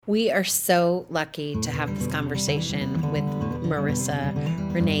We are so lucky to have this conversation with Marissa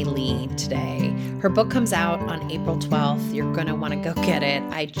Renee Lee today. Her book comes out on April 12th. You're going to want to go get it.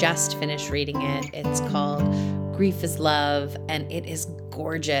 I just finished reading it. It's called Grief is Love, and it is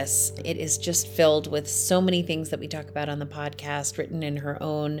gorgeous. It is just filled with so many things that we talk about on the podcast, written in her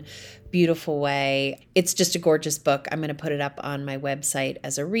own beautiful way. It's just a gorgeous book. I'm going to put it up on my website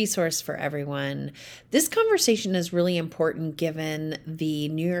as a resource for everyone. This conversation is really important given the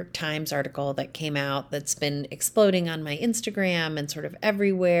New York Times article that came out that's been exploding on my Instagram and sort of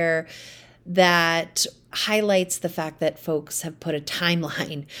everywhere, that highlights the fact that folks have put a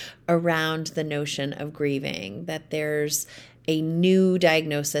timeline around the notion of grieving, that there's a new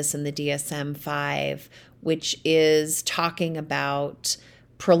diagnosis in the DSM-5, which is talking about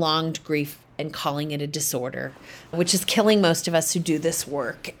prolonged grief and calling it a disorder, which is killing most of us who do this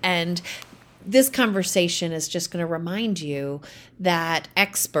work. And this conversation is just going to remind you that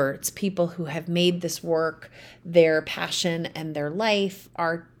experts, people who have made this work their passion and their life,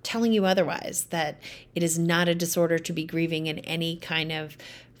 are telling you otherwise, that it is not a disorder to be grieving in any kind of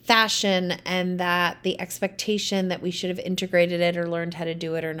fashion, and that the expectation that we should have integrated it or learned how to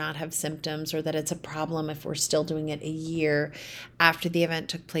do it or not have symptoms, or that it's a problem if we're still doing it a year after the event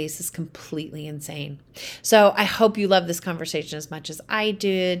took place, is completely insane. So I hope you love this conversation as much as I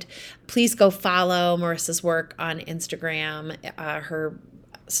did. Please go follow Marissa's work on Instagram. Her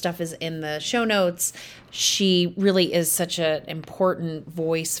stuff is in the show notes. She really is such an important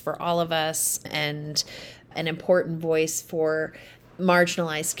voice for all of us, and an important voice for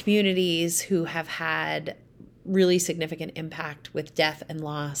marginalized communities who have had really significant impact with death and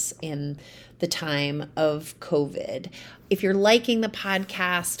loss in the time of COVID. If you're liking the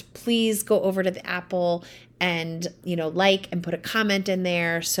podcast, please go over to the Apple and, like and put a comment in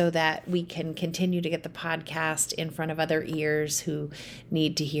there so that we can continue to get the podcast in front of other ears who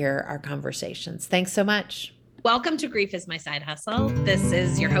need to hear our conversations. Thanks so much. Welcome to Grief is My Side Hustle. This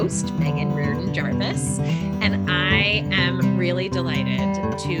is your host, Megan Reardon Jarvis, and I am really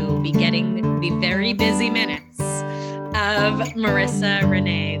delighted to be getting the very busy minutes of Marissa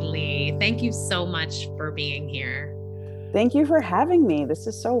Renee Lee. Thank you so much for being here. Thank you for having me. This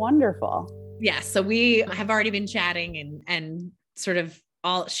is so wonderful. Yes, so we have already been chatting and sort of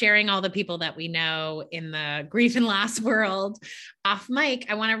all sharing all the people that we know in the grief and loss world. Off mic,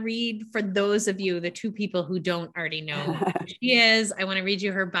 I want to read for those of you, the two people who don't already know who she is. I want to read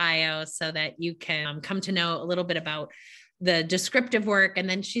you her bio so that you can come to know a little bit about the descriptive work. And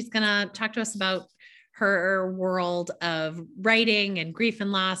then she's going to talk to us about her world of writing and grief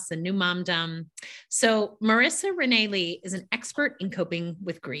and loss and new momdom. So Marissa Renee Lee is an expert in coping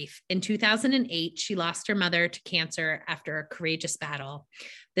with grief. In 2008, she lost her mother to cancer after a courageous battle.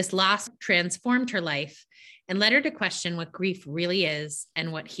 This loss transformed her life and led her to question what grief really is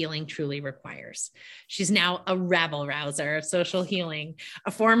and what healing truly requires. She's now a rabble rouser of social healing,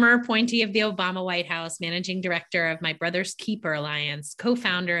 a former appointee of the Obama White House, managing director of My Brother's Keeper Alliance,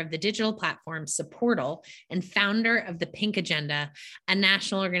 co-founder of the digital platform Supportal, and founder of the Pink Agenda, a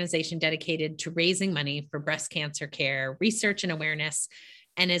national organization dedicated to raising money for breast cancer care, research, and awareness,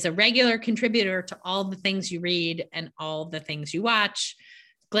 and is a regular contributor to all the things you read and all the things you watch: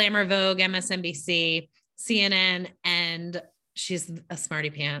 Glamour, Vogue, MSNBC, CNN, and she's a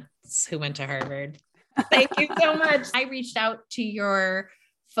smarty pants who went to Harvard. Thank you so much. I reached out to your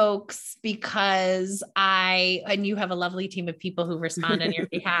folks because and you have a lovely team of people who respond on your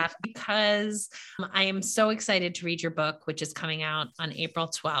behalf, because I am so excited to read your book, which is coming out on April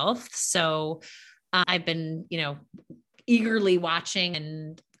 12th. So I've been, eagerly watching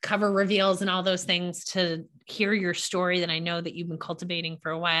and cover reveals and all those things to hear your story that I know that you've been cultivating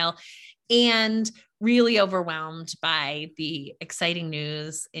for a while, and really overwhelmed by the exciting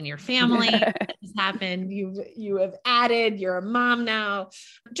news in your family that has happened. You have added, you're a mom now.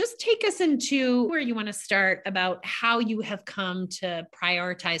 Just take us into where you want to start about how you have come to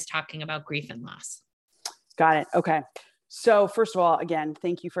prioritize talking about grief and loss. Got it. Okay. So first of all, again,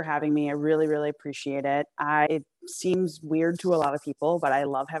 thank you for having me. I really, really appreciate it. It seems weird to a lot of people, but I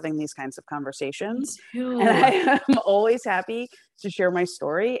love having these kinds of conversations. And I am always happy to share my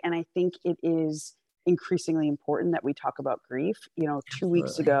story. And I think it is increasingly important that we talk about grief. 2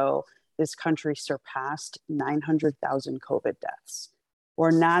 weeks ago, this country surpassed 900,000 COVID deaths.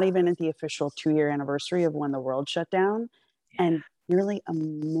 We're not even at the official 2-year anniversary of when the world shut down. And nearly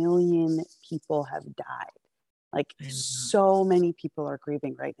 1 million people have died. So many people are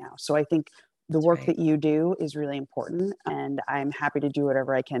grieving right now. So I think the work that you do is really important, and I'm happy to do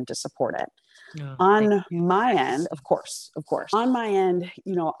whatever I can to support it. On my end, of course, on my end,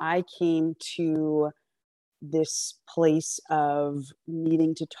 I came to this place of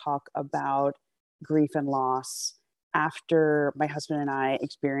needing to talk about grief and loss after my husband and I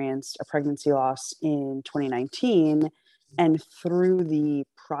experienced a pregnancy loss in 2019. And through the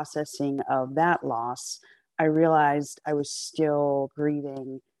processing of that loss, I realized I was still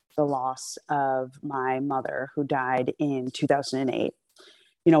grieving the loss of my mother, who died in 2008.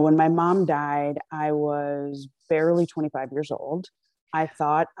 You know, when my mom died, I was barely 25 years old. I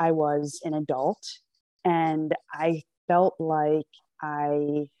thought I was an adult, and I felt like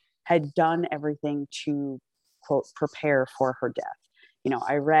I had done everything to, quote, prepare for her death. You know,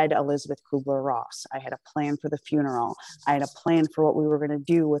 I read Elizabeth Kubler-Ross. I had a plan for the funeral. I had a plan for what we were going to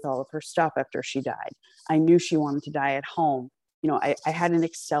do with all of her stuff after she died. I knew she wanted to die at home. You know, I had an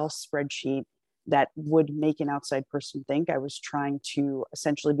Excel spreadsheet that would make an outside person think I was trying to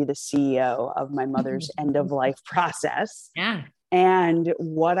essentially be the CEO of my mother's end of life process. Yeah. And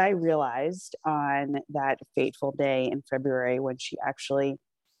what I realized on that fateful day in February when she actually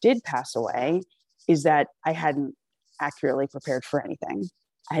did pass away is that I hadn't accurately prepared for anything.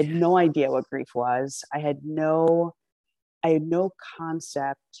 I had no idea what grief was. I had no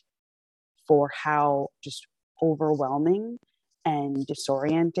concept for how just overwhelming and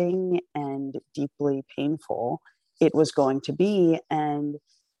disorienting and deeply painful it was going to be. And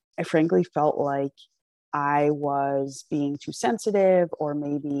I frankly felt like I was being too sensitive or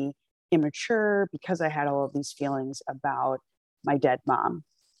maybe immature because I had all of these feelings about my dead mom.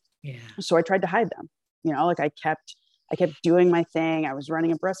 Yeah. So I tried to hide them. You know, like I kept doing my thing. I was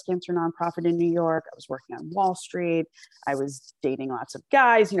running a breast cancer nonprofit in New York. I was working on Wall Street. I was dating lots of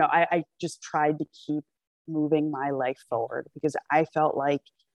guys. You know, I just tried to keep moving my life forward because I felt like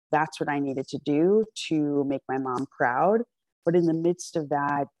that's what I needed to do to make my mom proud. But in the midst of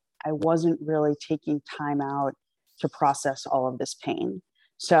that, I wasn't really taking time out to process all of this pain.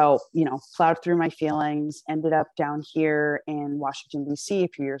 So, you know, plowed through my feelings, ended up down here in Washington, D.C. a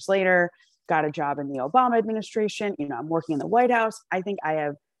few years later, got a job in the Obama administration. You know, I'm working in the White House. I think I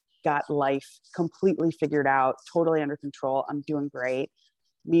have got life completely figured out, totally under control. I'm doing great.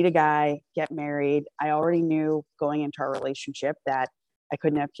 Meet a guy, get married. I already knew going into our relationship that I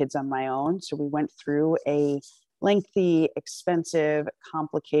couldn't have kids on my own. So we went through a lengthy, expensive,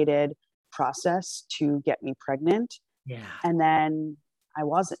 complicated process to get me pregnant. Yeah. And then I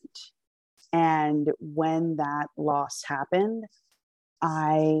wasn't. And when that loss happened,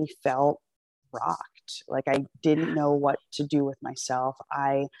 I felt rocked. Like I didn't know what to do with myself.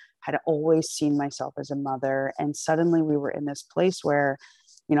 I had always seen myself as a mother. And suddenly we were in this place where,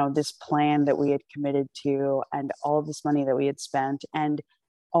 you know, this plan that we had committed to and all of this money that we had spent and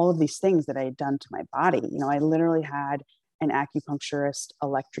all of these things that I had done to my body. You know, I literally had an acupuncturist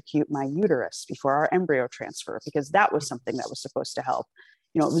electrocute my uterus before our embryo transfer because that was something that was supposed to help.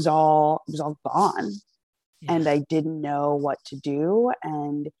 You know, it was all gone. Yeah. And I didn't know what to do.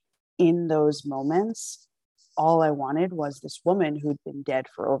 And in those moments, all I wanted was this woman who'd been dead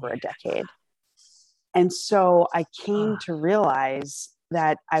for over a decade. And so I came to realize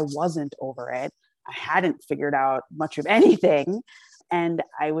that I wasn't over it. I hadn't figured out much of anything. And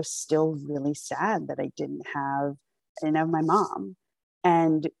I was still really sad that I didn't have my mom.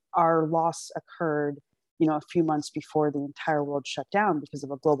 And our loss occurred, you know, a few months before the entire world shut down because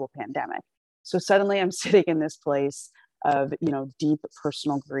of a global pandemic. So suddenly I'm sitting in this place of, you know, deep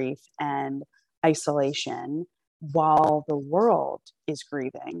personal grief and isolation while the world is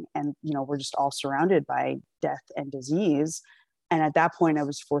grieving. And, you know, we're just all surrounded by death and disease. And at that point, I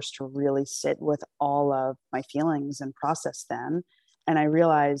was forced to really sit with all of my feelings and process them. And I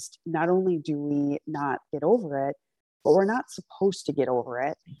realized not only do we not get over it, but we're not supposed to get over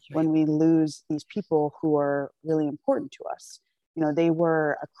it when we lose these people who are really important to us. You know, they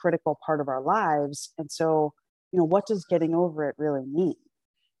were a critical part of our lives. And so, you know, what does getting over it really mean?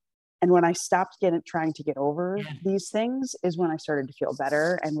 And when I stopped trying to get over these things is when I started to feel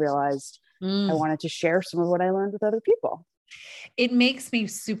better and realized I wanted to share some of what I learned with other people. It makes me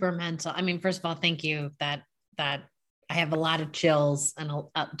super mental. I mean, first of all, thank you that I have a lot of chills and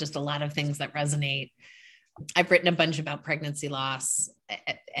just a lot of things that resonate. I've written a bunch about pregnancy loss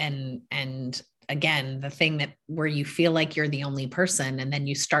and again, the thing that where you feel like you're the only person and then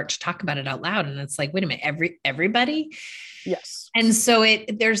you start to talk about it out loud and it's like, wait a minute, everybody. Yes. And so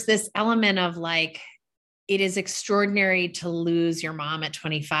there's this element of like, it is extraordinary to lose your mom at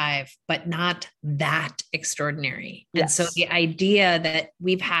 25, but not that extraordinary. Yes. And so the idea that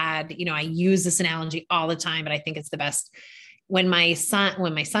we've had, you know, I use this analogy all the time, but I think it's the best. When my son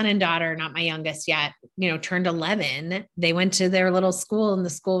and daughter, not my youngest yet, you know, turned 11, they went to their little school and the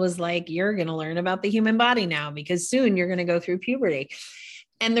school was like, you're going to learn about the human body now because soon you're going to go through puberty.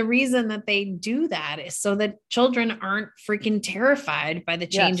 And the reason that they do that is so that children aren't freaking terrified by the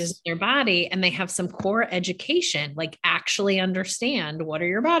changes in their body, and they have some core education, like actually understand, what are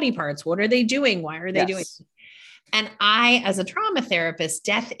your body parts? What are they doing? Why are they doing? And I, as a trauma therapist,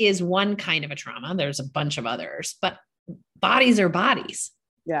 death is one kind of a trauma. There's a bunch of others, but bodies are bodies.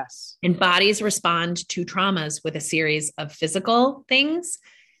 Yes. And bodies respond to traumas with a series of physical things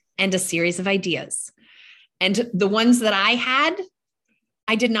and a series of ideas. And the ones that I had,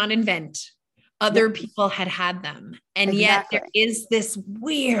 I did not invent. Other people had them. And yet there is this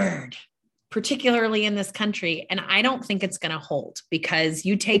weird, particularly in this country, and I don't think it's going to hold, because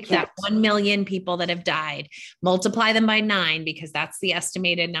you take that 1 million people that have died, multiply them by 9, because that's the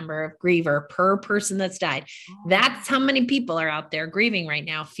estimated number of griever per person that's died. That's how many people are out there grieving right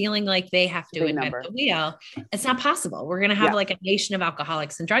now, feeling like they have to invent the wheel. It's not possible. We're going to have like a nation of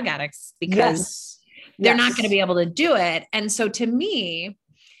alcoholics and drug addicts, because they're not going to be able to do it. And so to me,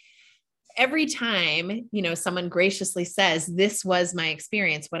 every time, someone graciously says, this was my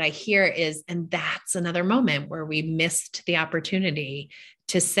experience, what I hear is, and that's another moment where we missed the opportunity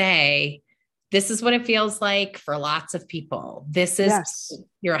to say, this is what it feels like for lots of people. This is,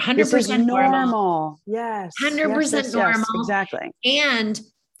 you're 100% normal. Yes. 100% normal. Yes, exactly.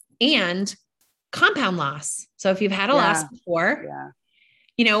 And compound loss. So if you've had a loss before,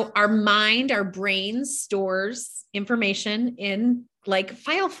 our mind, our brain stores information in like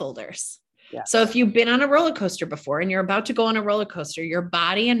file folders. So if you've been on a roller coaster before and you're about to go on a roller coaster, your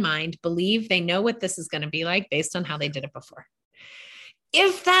body and mind believe they know what this is going to be like based on how they did it before.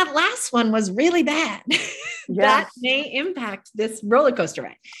 If that last one was really bad, that may impact this roller coaster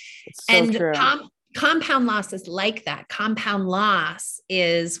ride. It's so true. Compound loss is like that. Compound loss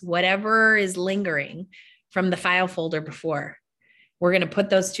is whatever is lingering from the file folder before. We're going to put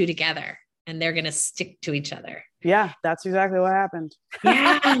those two together and they're going to stick to each other. Yeah, that's exactly what happened.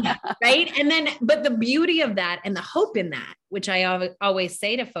 Right. And then, but the beauty of that and the hope in that, which I always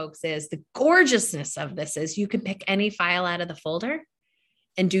say to folks, is the gorgeousness of this is you can pick any file out of the folder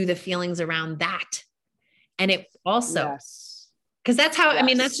and do the feelings around that. And it also, because that's how,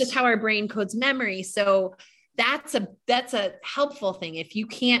 that's just how our brain codes memory. So that's a helpful thing. If you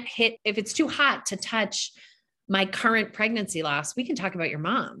can't if it's too hot to touch my current pregnancy loss, we can talk about your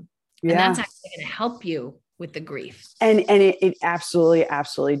mom. And that's actually going to help you with the grief. And it absolutely,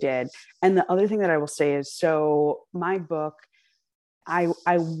 absolutely did. And the other thing that I will say is, so my book, I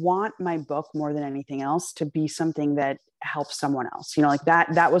want my book more than anything else to be something that helps someone else, like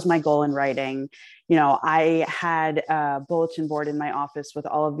that was my goal in writing. I had a bulletin board in my office with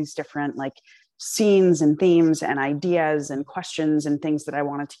all of these different like scenes and themes and ideas and questions and things that I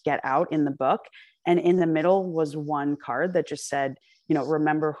wanted to get out in the book. And in the middle was one card that just said,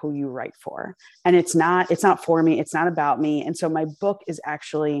 remember who you write for. And it's not for me. It's not about me. And so my book is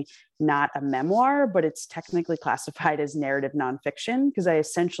actually not a memoir, but it's technically classified as narrative nonfiction, because I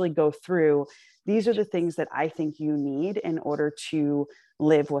essentially go through, these are the things that I think you need in order to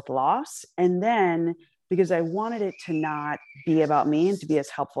live with loss. And then, because I wanted it to not be about me and to be as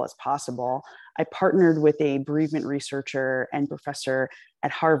helpful as possible, I partnered with a bereavement researcher and professor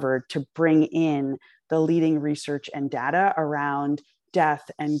at Harvard to bring in the leading research and data around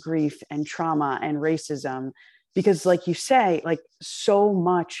death and grief and trauma and racism. Because like you say, like so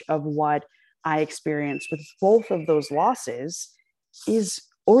much of what I experienced with both of those losses is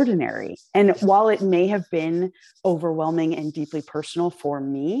ordinary. And while it may have been overwhelming and deeply personal for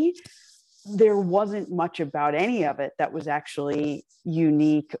me, there wasn't much about any of it that was actually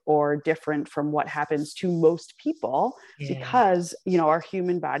unique or different from what happens to most people, because, our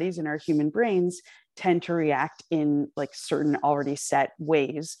human bodies and our human brains tend to react in like certain already set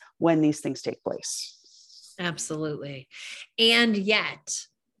ways when these things take place. Absolutely. And yet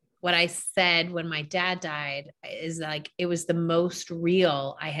what I said when my dad died is like, it was the most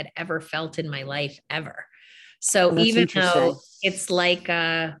real I had ever felt in my life ever. So even though it's like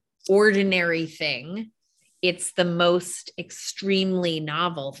a ordinary thing, it's the most extremely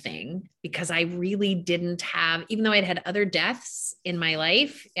novel thing, because I really didn't have, even though I'd had other deaths in my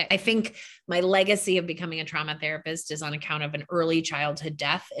life, I think my legacy of becoming a trauma therapist is on account of an early childhood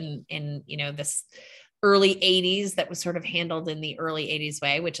death in this early 80s that was sort of handled in the early 80s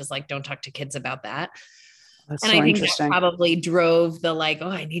way, which is like, don't talk to kids about that. That's and so I think that probably drove the like,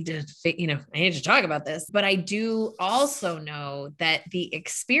 I need to talk about this. But I do also know that the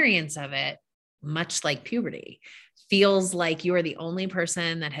experience of it, much like puberty, feels like you are the only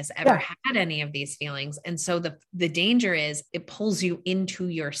person that has ever had any of these feelings. And so the danger is it pulls you into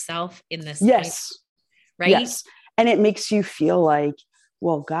yourself in this. Right. Yes. And it makes you feel like,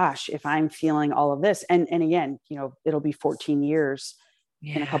 well, gosh, if I'm feeling all of this, and again, it'll be 14 years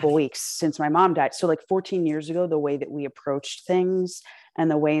in a couple of weeks since my mom died. So like 14 years ago, the way that we approached things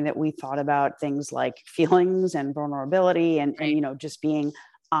and the way that we thought about things like feelings and vulnerability and, you know, just being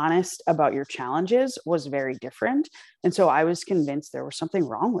honest about your challenges was very different. And so I was convinced there was something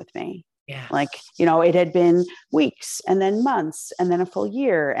wrong with me. Yeah. Like, you know, it had been weeks and then months and then a full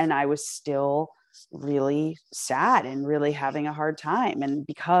year. And I was still really sad and really having a hard time. And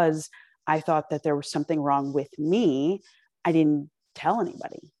because I thought that there was something wrong with me, I didn't tell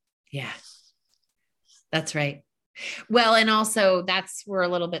anybody. Yeah, that's right. Well, and also we're a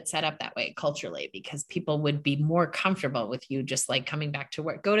little bit set up that way culturally because people would be more comfortable with you just like coming back to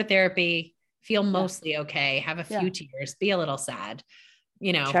work, go to therapy, feel mostly okay, have a few tears, be a little sad,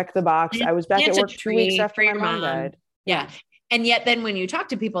 you know, check the box. I was back at work 2 weeks after my mom died. Yeah. And yet then when you talk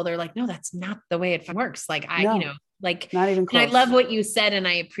to people, they're like, no, that's not the way it works. Like you know, like, not even close. And I love what you said and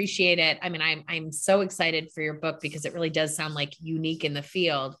I appreciate it. I mean, I'm so excited for your book because it really does sound like unique in the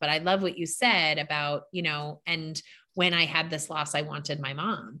field, but I love what you said about, you know, and when I had this loss, I wanted my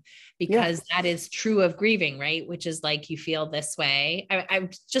mom because that is true of grieving, right? Which is like, you feel this way. I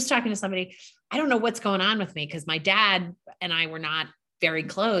was just talking to somebody, I don't know what's going on with me because my dad and I were not very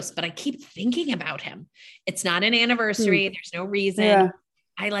close, but I keep thinking about him. It's not an anniversary. There's no reason. Yeah.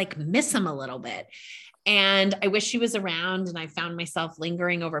 I like miss him a little bit. And I wish he was around, and I found myself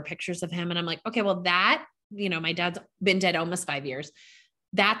lingering over pictures of him. And I'm like, okay, well that, you know, my dad's been dead almost 5 years.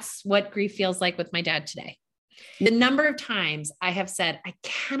 That's what grief feels like with my dad today. The number of times I have said, I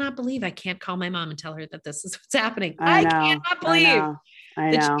cannot believe I can't call my mom and tell her that this is what's happening. I cannot believe.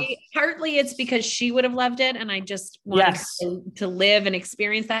 I know. Partly it's because she would have loved it. And I just wanted to live and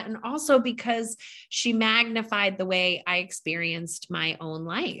experience that. And also because she magnified the way I experienced my own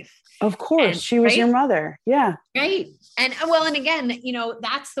life. Of course. She was your mother. Yeah. Right. And well, and again, you know,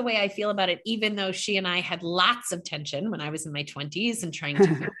 that's the way I feel about it, even though she and I had lots of tension when I was in my 20s and trying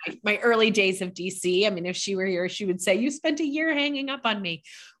to my early days of DC. I mean, if she were here, she would say, you spent a year hanging up on me,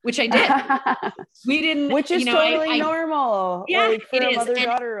 which I did. We didn't, which is totally normal. Yeah, like for it a is.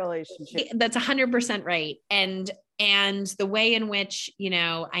 mother-daughter relationship. That's 100% right. And the way in which, you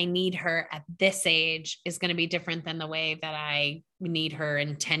know, I need her at this age is going to be different than the way that I need her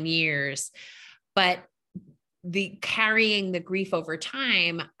in 10 years. But the carrying the grief over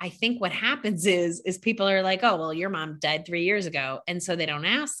time, I think what happens is people are like, oh, well, your mom died 3 years ago. And so they don't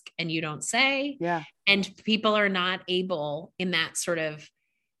ask and you don't say. Yeah. And people are not able in that sort of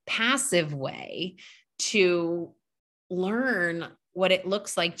passive way to learn what it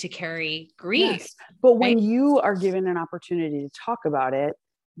looks like to carry grief. Yes. But when you are given an opportunity to talk about it,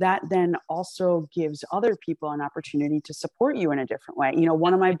 that then also gives other people an opportunity to support you in a different way. You know,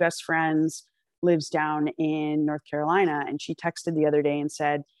 one of my best friends lives down in North Carolina, and she texted the other day and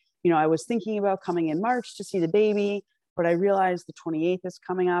said, you know, I was thinking about coming in March to see the baby, but I realized the 28th is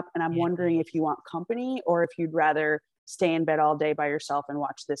coming up and I'm wondering if you want company or if you'd rather stay in bed all day by yourself and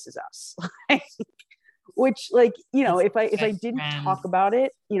watch This Is Us. Which, like, you know, if I didn't talk about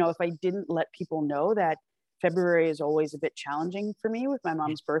it, you know, if I didn't let people know that February is always a bit challenging for me with my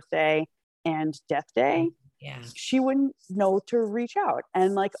mom's birthday and death day, she wouldn't know to reach out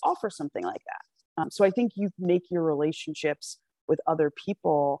and like offer something like that. So I think you make your relationships with other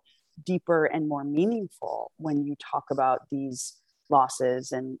people deeper and more meaningful when you talk about these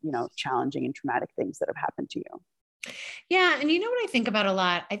losses and, you know, challenging and traumatic things that have happened to you. Yeah. And you know what I think about a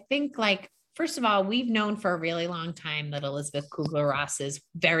lot? I think, like, first of all, we've known for a really long time that Elizabeth Kubler-Ross's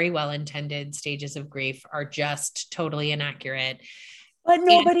very well-intended stages of grief are just totally inaccurate. But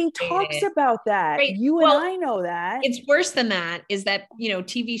nobody talks about that. Right. And I know that. It's worse than that, is that, you know,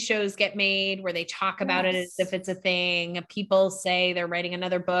 TV shows get made where they talk about it as if it's a thing. People say they're writing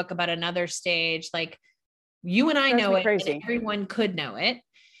another book about another stage. Like, you and I know it, and everyone could know it.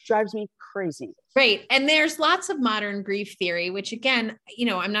 Drives me crazy. Right. And there's lots of modern grief theory, which, again, you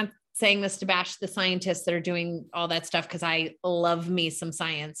know, I'm not saying this to bash the scientists that are doing all that stuff, because I love me some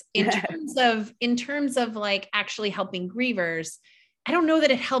science. In terms of like actually helping grievers, I don't know that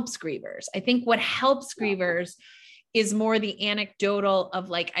it helps grievers. I think what helps grievers is more the anecdotal of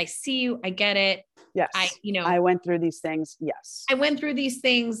like, I see you, I get it. Yes. I went through these things. Yes. I went through these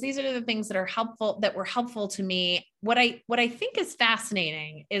things. These are the things that are helpful, that were helpful to me. What I think is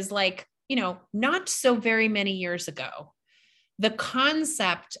fascinating is, like, you know, not so very many years ago, the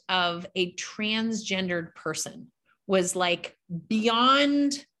concept of a transgendered person was like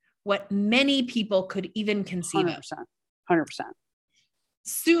beyond what many people could even conceive 100%, 100%.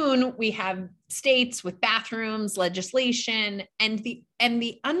 Soon we have states with bathrooms, legislation, and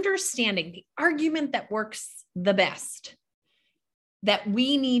the understanding, the argument that works the best that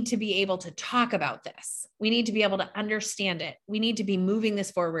we need to be able to talk about this. We need to be able to understand it. We need to be moving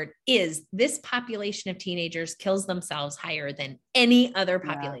this forward. Is this population of teenagers kills themselves higher than any other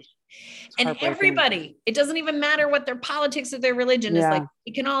population? And everybody, it doesn't even matter what their politics or their religion is like.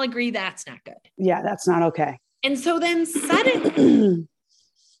 We can all agree that's not good. Yeah, that's not okay. And so then suddenly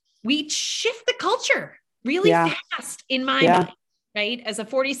we shift the culture really fast in my mind, right? As a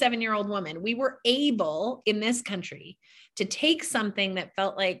 47-year-old woman, we were able in this country to take something that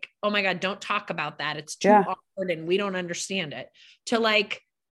felt like, oh my God, don't talk about that. It's too awkward and we don't understand it, to like,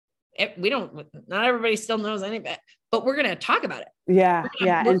 not everybody still knows any of it, but we're going to talk about it. Yeah.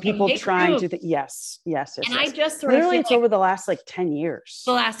 And people trying to think, yes. And I just sort literally of it's over the last like 10 years.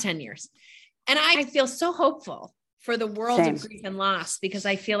 The last 10 years. And I feel so hopeful for the world of grief and loss, because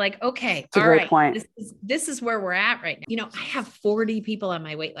I feel like, okay, all right, point. This is where we're at right now. You know, I have 40 people on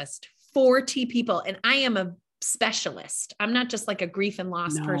my wait list, 40 people, and I am a specialist. I'm not just like a grief and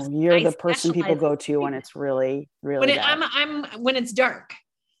loss person. You're the person people go to when it's really, really bad. When it's dark.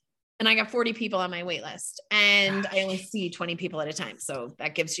 And I got 40 people on my wait list, and I only see 20 people at a time. So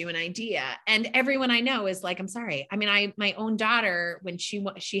that gives you an idea. And everyone I know is like, I'm sorry. I mean, my own daughter, when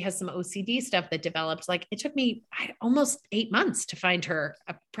she has some OCD stuff that developed, like it took me almost 8 months to find her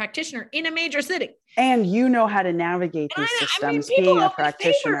a practitioner in a major city. And you know how to navigate these systems, being a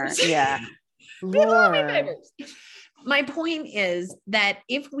practitioner. Yeah. My point is that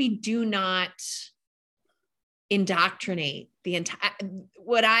if we do not indoctrinate the entire,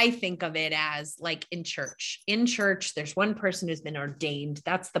 what I think of it as, like in church, there's one person who's been ordained.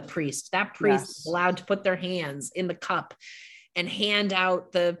 That's the priest. That priest is allowed to put their hands in the cup and hand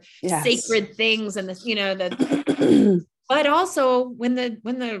out the sacred things and but also when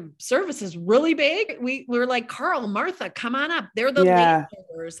the service is really big, we're like, Carl, Martha, come on up. They're the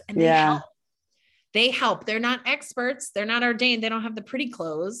leaders, and they help. They're not experts. They're not ordained. They don't have the pretty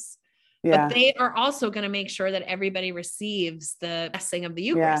clothes. But they are also going to make sure that everybody receives the blessing of the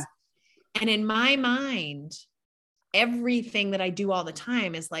Eucharist. And in my mind, everything that I do all the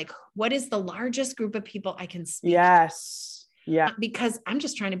time is like, what is the largest group of people I can speak to? Because I'm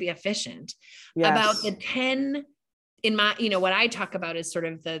just trying to be efficient. About the 10 in my, what I talk about is sort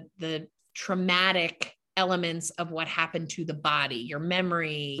of the traumatic elements of what happened to the body, your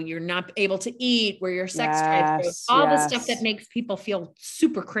memory, you're not able to eat, where your sex drive goes, all the stuff that makes people feel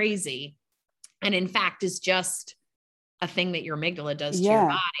super crazy. And in fact, is just a thing that your amygdala does to your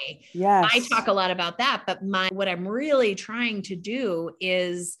body. I talk a lot about that, but what I'm really trying to do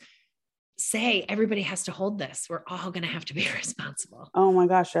is say, everybody has to hold this. We're all going to have to be responsible. Oh my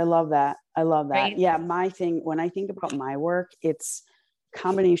gosh. I love that. Right? Yeah. My thing, when I think about my work, it's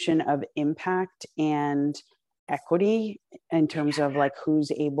combination of impact and equity in terms of like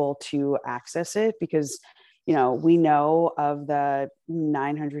who's able to access it, because we know of the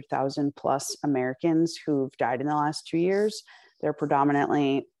 900,000 plus Americans who've died in the last 2 years. They're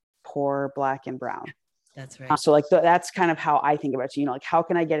predominantly poor, Black, and brown. That's right. So like that's kind of how I think about it. Like, how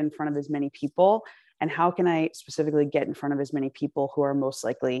can I get in front of as many people, and how can I specifically get in front of as many people who are most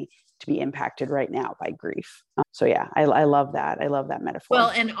likely to be impacted right now by grief? So yeah, I love that. I love that metaphor. Well,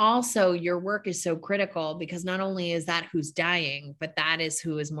 and also your work is so critical, because not only is that who's dying, but that is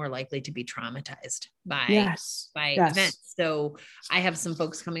who is more likely to be traumatized by events. So I have some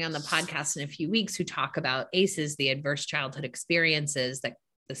folks coming on the podcast in a few weeks who talk about ACEs, the adverse childhood experiences, that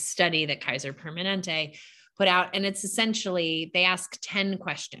the study that Kaiser Permanente put out. And it's essentially, they ask 10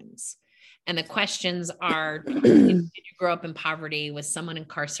 questions. And the questions are, did you grow up in poverty? Was someone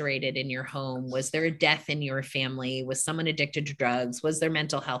incarcerated in your home? Was there a death in your family? Was someone addicted to drugs? Was there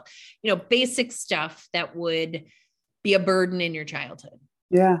mental health? Basic stuff that would be a burden in your childhood.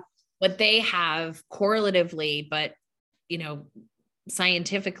 Yeah. What they have correlatively, but,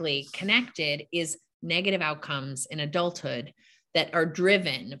 scientifically connected, is negative outcomes in adulthood that are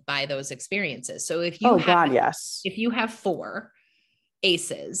driven by those experiences. So if you if you have 4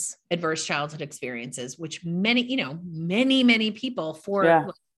 ACEs, adverse childhood experiences, which many people for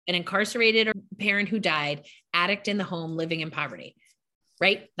an incarcerated parent who died, addict in the home, living in poverty,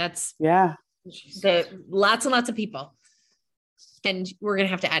 right? That's the lots and lots of people. And we're going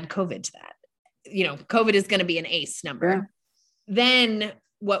to have to add COVID to that. COVID is going to be an ACE number. Yeah. Then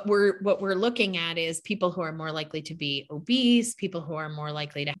what we're looking at is people who are more likely to be obese, people who are more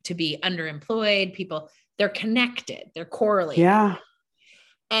likely to be underemployed, they're connected, they're correlated. Yeah.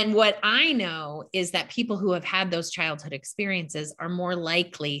 And what I know is that people who have had those childhood experiences are more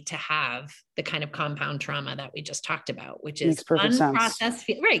likely to have the kind of compound trauma that we just talked about, which is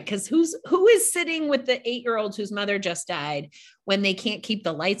unprocessed, right? Because who is sitting with the 8-year-old whose mother just died when they can't keep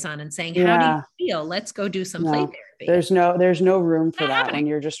the lights on and saying, how do you feel? Let's go do some play therapy. therapy. There's no room for Not that happening. when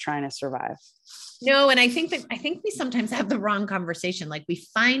you're just trying to survive. No, and I think we sometimes have the wrong conversation. Like we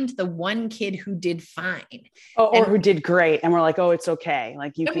find the one kid who did fine. Or who did great. And we're like, oh, it's okay.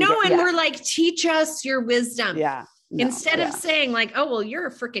 Like you can we're like, teach us your wisdom. Yeah. No, Instead of saying like, oh, well, you're a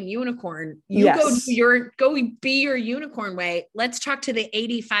freaking unicorn. You yes. go be your unicorn way. Let's talk to the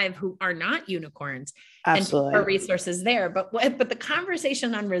 85 who are not unicorns. Absolutely. And put our resources there. But the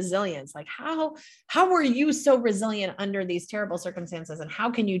conversation on resilience, like how are you so resilient under these terrible circumstances? And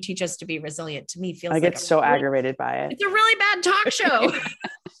how can you teach us to be resilient? To me, feels I get so aggravated by it. It's a really bad talk show.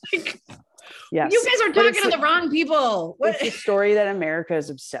 Yes. You guys are talking to the wrong people. It's a story that America is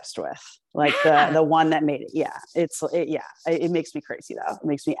obsessed with. Like the one that made it. Yeah. It makes me crazy though. It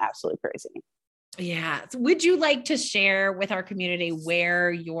makes me absolutely crazy. Yeah. So would you like to share with our community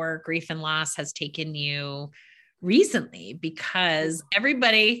where your grief and loss has taken you recently? Because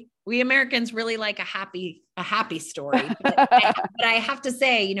we Americans really like a happy story. But I have to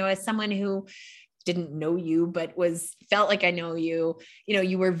say, as someone who didn't know you, but felt like I know you,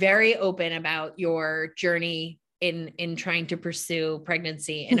 you were very open about your journey in trying to pursue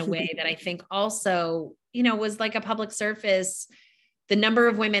pregnancy in a way that I think also, was like a public service. The number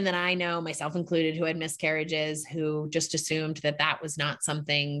of women that I know, myself included, who had miscarriages, who just assumed that was not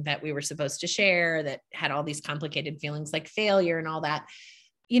something that we were supposed to share, that had all these complicated feelings like failure and all that.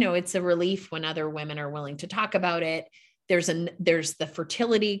 It's a relief when other women are willing to talk about it. There's the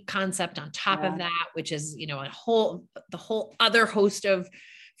fertility concept on top of that, which is, the whole other host of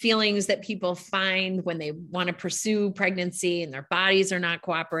feelings that people find when they want to pursue pregnancy and their bodies are not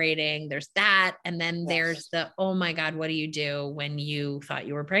cooperating. There's that. And then there's oh my God, what do you do when you thought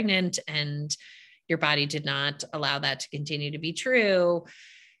you were pregnant and your body did not allow that to continue to be true?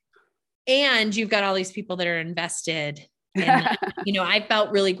 And you've got all these people that are invested. And, I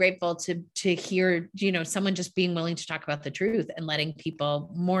felt really grateful to hear, someone just being willing to talk about the truth and letting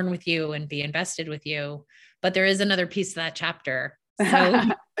people mourn with you and be invested with you. But there is another piece of that chapter. So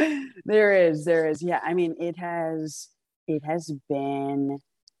there is. Yeah. I mean, it has been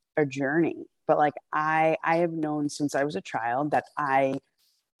a journey, but like I have known since I was a child that I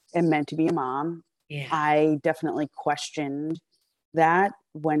am meant to be a mom. Yeah. I definitely questioned that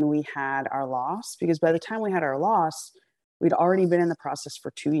when we had our loss, because by the time we had our loss, we'd already been in the process for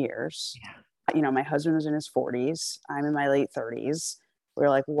 2 years. Yeah. My husband was in his 40s. I'm in my late 30s. We were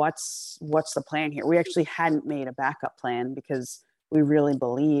like, what's the plan here? We actually hadn't made a backup plan because we really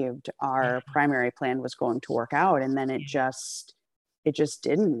believed our primary plan was going to work out. And then it just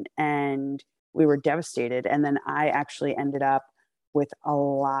didn't. And we were devastated. And then I actually ended up with a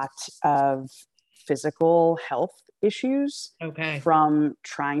lot of physical health issues from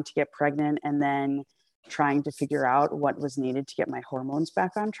trying to get pregnant and then trying to figure out what was needed to get my hormones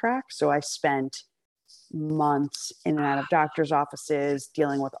back on track. So I spent months in and out of doctor's offices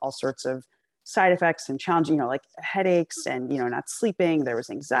dealing with all sorts of side effects and challenges, like headaches and, not sleeping. There was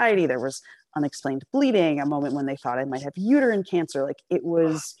anxiety. There was unexplained bleeding, a moment when they thought I might have uterine cancer. Like it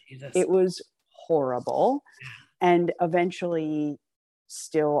was horrible. And eventually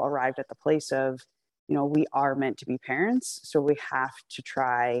still arrived at the place of, we are meant to be parents. So we have to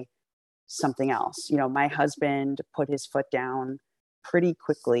try something else. My husband put his foot down pretty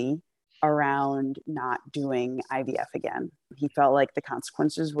quickly around not doing IVF again. He felt like the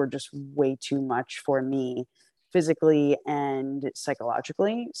consequences were just way too much for me physically and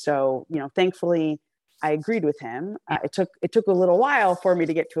psychologically. So, thankfully I agreed with him. It took a little while for me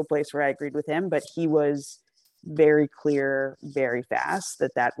to get to a place where I agreed with him, but he was very clear, very fast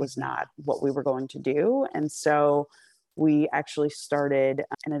that was not what we were going to do. And so we actually started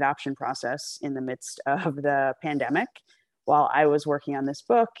an adoption process in the midst of the pandemic while I was working on this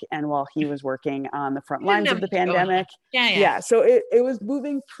book and while he was working on the front lines of the pandemic. Yeah. So it was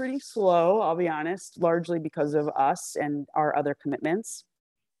moving pretty slow, I'll be honest, largely because of us and our other commitments.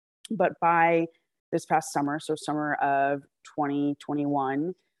 But by this past summer, so summer of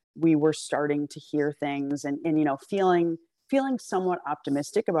 2021, we were starting to hear things and feeling somewhat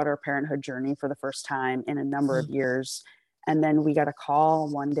optimistic about our parenthood journey for the first time in a number of years. And then we got a call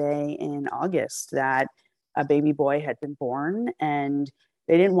one day in August that a baby boy had been born, and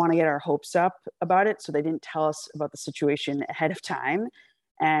they didn't want to get our hopes up about it. So they didn't tell us about the situation ahead of time.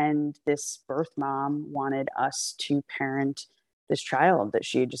 And this birth mom wanted us to parent this child that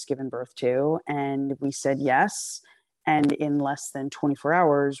she had just given birth to. And we said yes. And in less than 24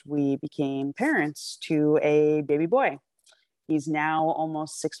 hours, we became parents to a baby boy. He's now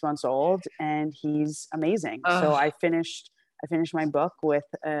almost 6 months old and he's amazing. So I finished my book with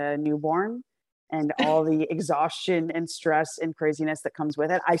a newborn and all the exhaustion and stress and craziness that comes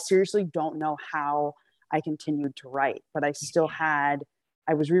with it. I seriously don't know how I continued to write, but I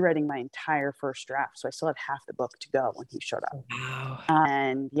was rewriting my entire first draft. So I still had half the book to go when he showed up. Wow.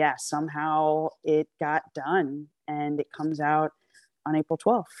 And yeah, somehow it got done and it comes out on April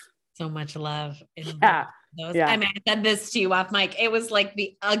 12th. So much love. Yeah. Yeah. I mean, I said this to you off mic. It was like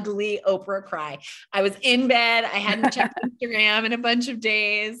the ugly Oprah cry. I was in bed. I hadn't checked Instagram in a bunch of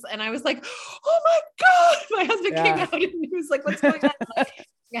days. And I was like, oh my God. My husband came out and he was like, what's going on? Like,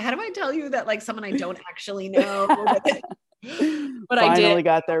 yeah, how do I tell you that like someone I don't actually know? But finally I did.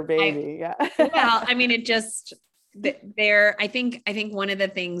 Got their baby. Yeah. Well, I mean, it just I think one of the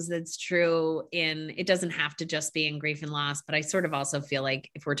things that's true it doesn't have to just be in grief and loss, but I sort of also feel like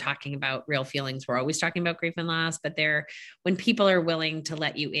if we're talking about real feelings, we're always talking about grief and loss, but when people are willing to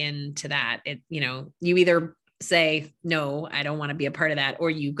let you into that, you either say, no, I don't want to be a part of that, or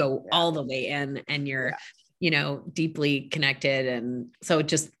you go all the way in and you're, deeply connected. And so it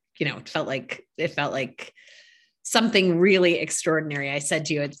just, it felt like something really extraordinary. I said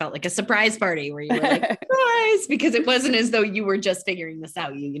to you, it felt like a surprise party where you were like, surprise, because it wasn't as though you were just figuring this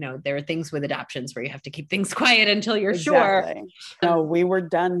out. There are things with adoptions where you have to keep things quiet until you're sure. No, we were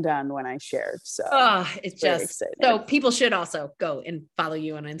done when I shared. So it's just exciting. So people should also go and follow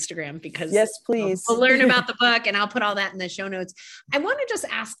you on Instagram because yes, please. We'll learn about the book and I'll put all that in the show notes. I want to just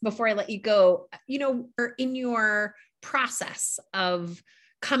ask before I let you go, in your process of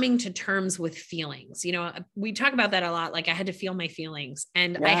coming to terms with feelings. We talk about that a lot. Like I had to feel my feelings,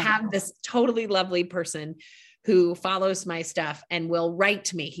 and I have this totally lovely person who follows my stuff and will write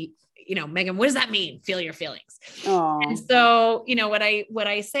to me. Megan, what does that mean? Feel your feelings. Aww. And so, what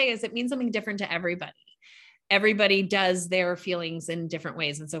I say is it means something different to everybody. Everybody does their feelings in different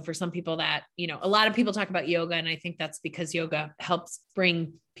ways. And so for some people that, a lot of people talk about yoga, and I think that's because yoga helps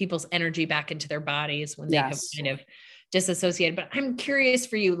bring people's energy back into their bodies when they have kind of disassociated. But I'm curious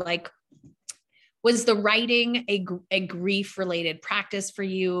for you, like, was the writing a grief related practice for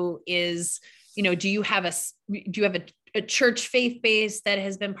you? Do you have a church faith base that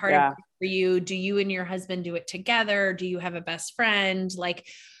has been part of it for you? Do you and your husband do it together? Do you have a best friend? Like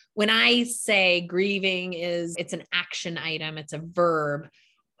when I say grieving it's an action item, it's a verb.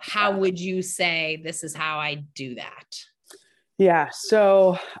 How would you say this is how I do that? Yeah.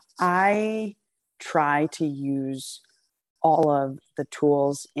 So I try to use all of the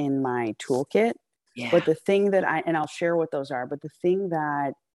tools in my toolkit. Yeah. But the thing that and I'll share what those are, but the thing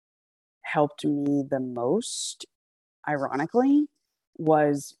that helped me the most, ironically,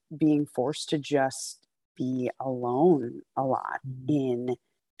 was being forced to just be alone a lot in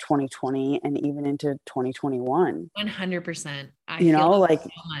 2020 and even into 2021. 100%.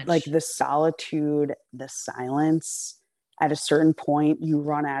 Like the solitude, the silence. At a certain point, you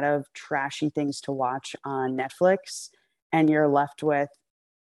run out of trashy things to watch on Netflix. And you're left with,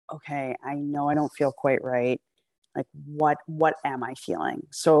 okay, I know I don't feel quite right. Like, what am I feeling?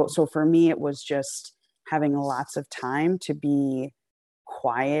 So for me, it was just having lots of time to be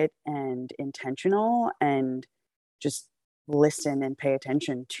quiet and intentional and just listen and pay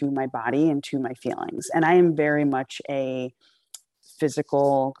attention to my body and to my feelings. And I am very much a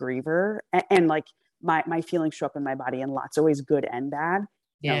physical griever, and like my feelings show up in my body in lots of ways, good and bad.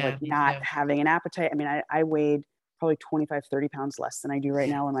 Not having an appetite. I mean, I weighed probably 25, 30 pounds less than I do right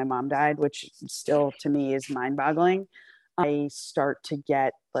now when my mom died, which still to me is mind boggling. I start to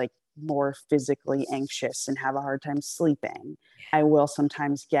get like more physically anxious and have a hard time sleeping. I will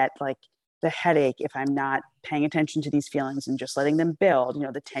sometimes get like the headache if I'm not paying attention to these feelings and just letting them build,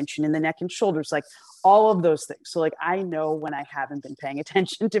 the tension in the neck and shoulders, like all of those things. So like, I know when I haven't been paying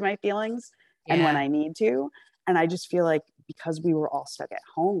attention to my feelings and when I need to. And I just feel like because we were all stuck at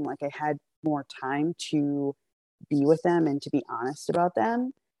home, like I had more time to be with them and to be honest about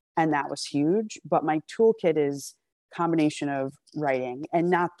them. And that was huge. But my toolkit is a combination of writing,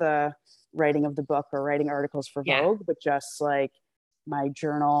 and not the writing of the book or writing articles for Vogue, but just like my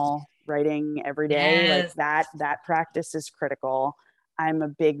journal, writing every day. Like that practice is critical. I'm a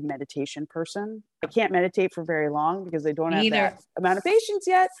big meditation person. I can't meditate for very long because I don't have that amount of patience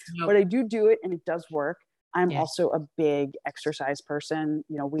yet, but I do it and it does work. I'm also a big exercise person.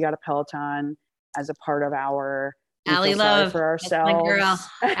 We got a Peloton as a part of our Allie Love for ourselves.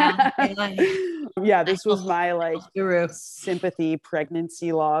 This was my like guru sympathy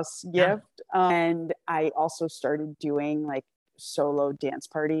pregnancy loss gift. And I also started doing like solo dance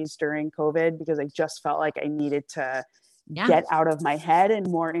parties during COVID because I just felt like I needed to get out of my head and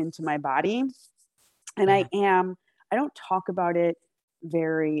more into my body. And I don't talk about it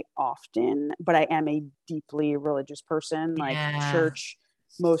very often, but I am a deeply religious person, like church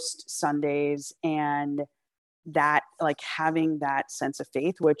most Sundays, and that like having that sense of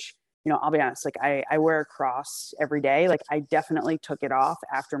faith, which I'll be honest, like I wear a cross every day. Like I definitely took it off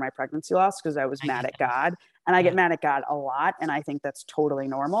after my pregnancy loss because I was mad at God, and I get mad at God a lot. And I think that's totally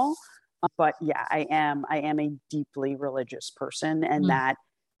normal. But yeah, I am a deeply religious person, and that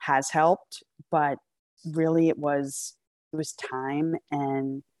has helped. But really it was time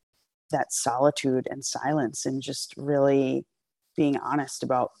and that solitude and silence and just really being honest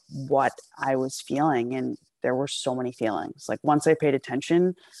about what I was feeling. And there were so many feelings. Like once I paid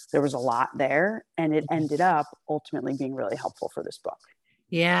attention, there was a lot there, and it ended up ultimately being really helpful for this book.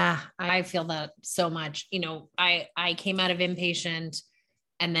 Yeah, I feel that so much. I came out of inpatient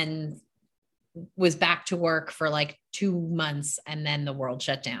and then was back to work for like 2 months, and then the world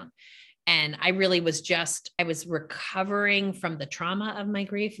shut down. And I really was I was recovering from the trauma of my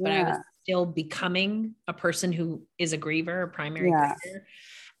grief, but I was still becoming a person who is a griever, a primary griever.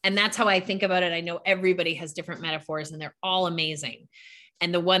 And that's how I think about it. I know everybody has different metaphors and they're all amazing.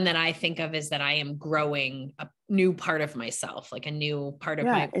 And the one that I think of is that I am growing a new part of myself, like a new part of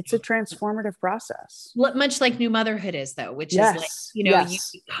it's a transformative process. Much like new motherhood is, though, which is like, you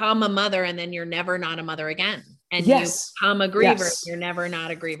become a mother and then you're never not a mother again. And you become a griever, you're never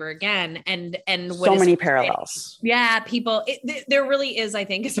not a griever again. And so many parallels. Yeah, people, there really is, I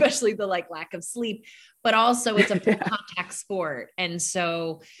think, especially the like lack of sleep, but also it's a full contact sport. And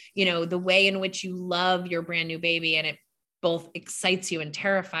so, the way in which you love your brand new baby, and it both excites you and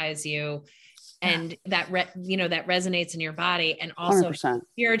terrifies you, and that resonates in your body, and also 100%.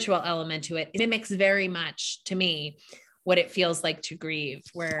 Spiritual element to it mimics very much to me what it feels like to grieve.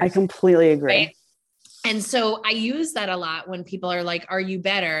 Where I completely agree. Right? And so I use that a lot when people are like, are you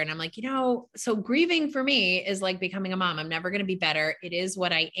better? And I'm like, so grieving for me is like becoming a mom. I'm never going to be better. It is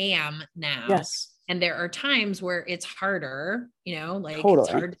what I am now. Yes. And there are times where it's harder, like totally. It's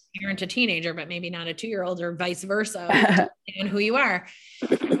hard to parent a teenager, but maybe not a 2-year-old, or vice versa, and who you are.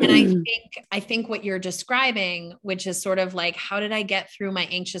 And I think what you're describing, which is sort of like, how did I get through my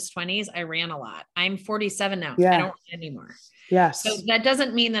anxious 20s? I ran a lot. I'm 47 now. I don't run anymore. Yes. So that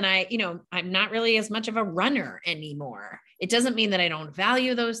doesn't mean that I'm not really as much of a runner anymore. It doesn't mean that I don't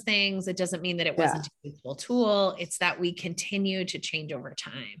value those things. It doesn't mean that it wasn't a useful tool. It's that we continue to change over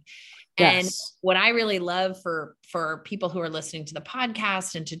time. And what I really love for people who are listening to the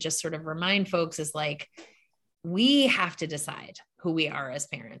podcast, and to just sort of remind folks, is like, we have to decide who we are as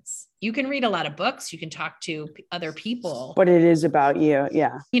parents. You can read a lot of books, you can talk to other people, but it is about you.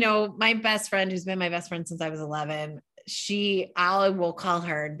 Yeah. My best friend, who's been my best friend since I was 11, I will call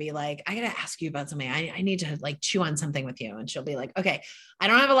her and be like, I got to ask you about something. I need to like chew on something with you. And she'll be like, okay, I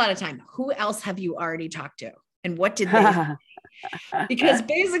don't have a lot of time. Who else have you already talked to? And what did they say? Because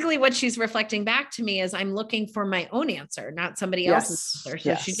basically what she's reflecting back to me is I'm looking for my own answer, not somebody else's answer.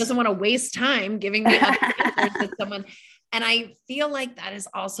 So she doesn't want to waste time giving me answers to someone. And I feel like that is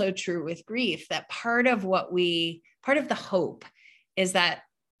also true with grief, that part of the hope is that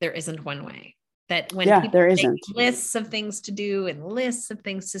there isn't one way. That when people make lists of things to do and lists of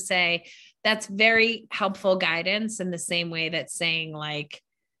things to say, that's very helpful guidance, in the same way that saying, like,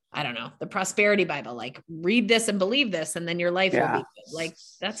 I don't know, the prosperity Bible, like read this and believe this, and then your life will be good. Like,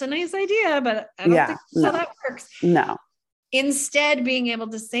 that's a nice idea, but I don't think that's how that works. No. Instead, being able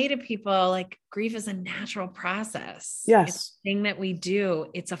to say to people, like, grief is a natural process. Yes. It's a thing that we do.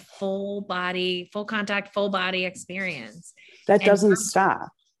 It's a full contact, full body experience. That doesn't stop.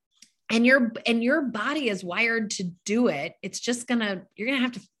 And your body is wired to do it. It's just you're going to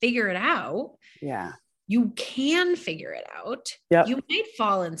have to figure it out. Yeah. You can figure it out. Yep. You might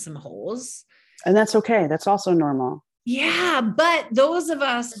fall in some holes. And that's okay. That's also normal. Yeah. But those of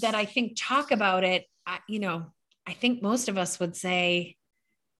us that I think talk about it, I think most of us would say,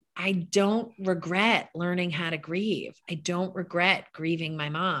 I don't regret learning how to grieve. I don't regret grieving my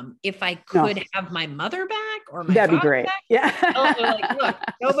mom. If I could have my mother back or my that'd be great. Back, Yeah. like, look,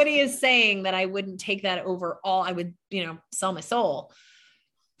 nobody is saying that I wouldn't take that over all. I would, sell my soul.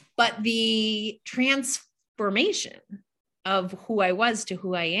 But the transformation of who I was to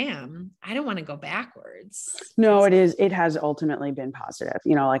who I am, I don't want to go backwards. No, it has ultimately been positive.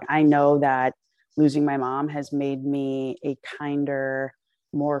 Like, I know that losing my mom has made me a kinder,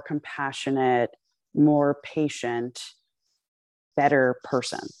 more compassionate, more patient, better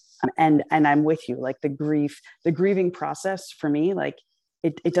person. And I'm with you. Like, the grieving process for me, like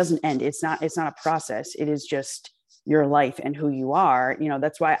it doesn't end. It's not a process. It is just your life and who you are.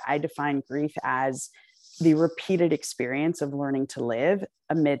 That's why I define grief as the repeated experience of learning to live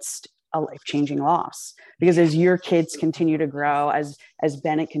amidst a life-changing loss. Because as your kids continue to grow, as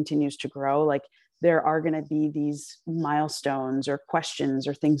Bennett continues to grow, like, there are going to be these milestones or questions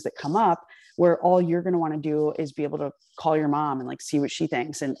or things that come up where all you're going to want to do is be able to call your mom and like see what she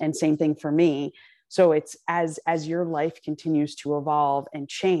thinks. And same thing for me. So it's as your life continues to evolve and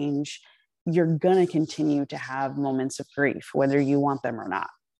change, you're going to continue to have moments of grief, whether you want them or not.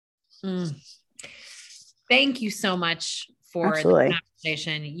 Thank you so much for Absolutely. the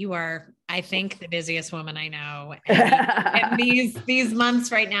conversation. You are, I think, the busiest woman I know. And these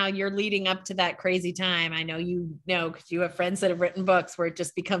months right now, you're leading up to that crazy time. I know, because you have friends that have written books where it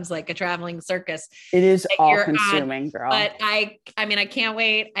just becomes like a traveling circus. It is all consuming, girl. But I can't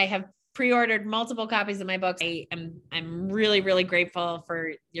wait. I have pre-ordered multiple copies of my books. I'm really, really grateful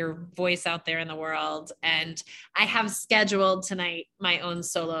for your voice out there in the world. And I have scheduled tonight my own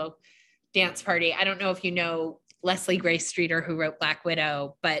solo dance party. I don't know if you know Leslie Grace Streeter, who wrote Black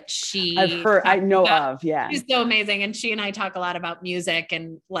Widow, but she's so amazing. And she and I talk a lot about music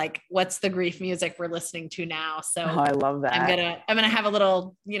and like, what's the grief music we're listening to now. So I love that. I'm going to have a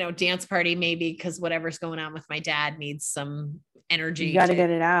little, dance party maybe, because whatever's going on with my dad needs some energy. You got to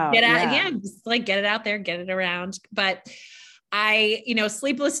get it out. Just like get it out there, get it around. But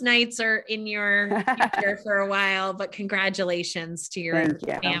sleepless nights are in your future for a while, but congratulations to your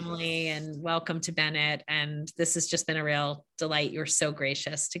family and welcome to Bennett. And this has just been a real delight. You're so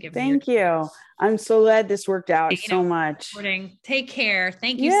gracious to give me. Thank you. I'm so glad this worked out so much. Take care.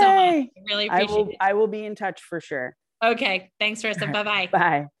 Thank you so much. I really appreciate it. I will be in touch for sure. Okay. Thanks, Marissa. Bye-bye.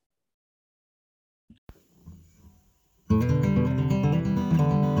 Bye.